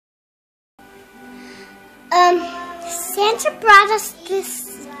Santa brought us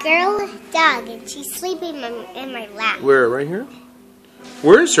this girl dog, and she's sleeping in my lap. Where? Right here?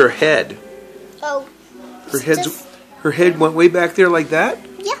 Where's her head? Oh, her head went way back there like that?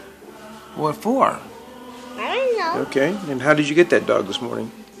 Yeah. What for? I don't know. Okay. And how did you get that dog this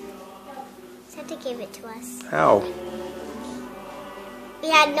morning? Santa gave it to us. How? We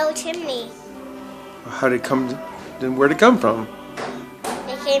had no chimney. How did it come? Then where'd it come from?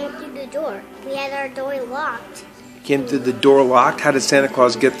 It came through the door. We had our door locked. It came through the door locked? How did Santa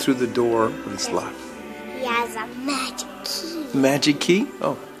Claus get through the door when it's locked? He has a magic key. Magic key?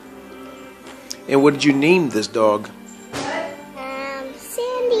 Oh. And what did you name this dog?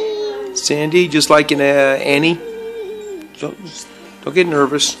 Sandy. Sandy, just like in Annie? Don't get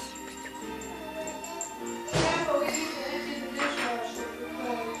nervous.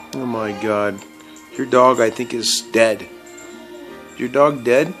 Oh my God. Your dog, I think, is dead. Is your dog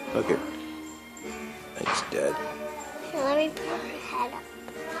dead? Okay. It's dead. Here, let me put her head up.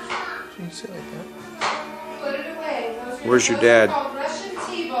 Can you sit like that? Put it away. Where's your dad? Russian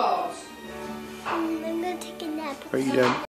tea balls. I'm going to take a nap. Are you done?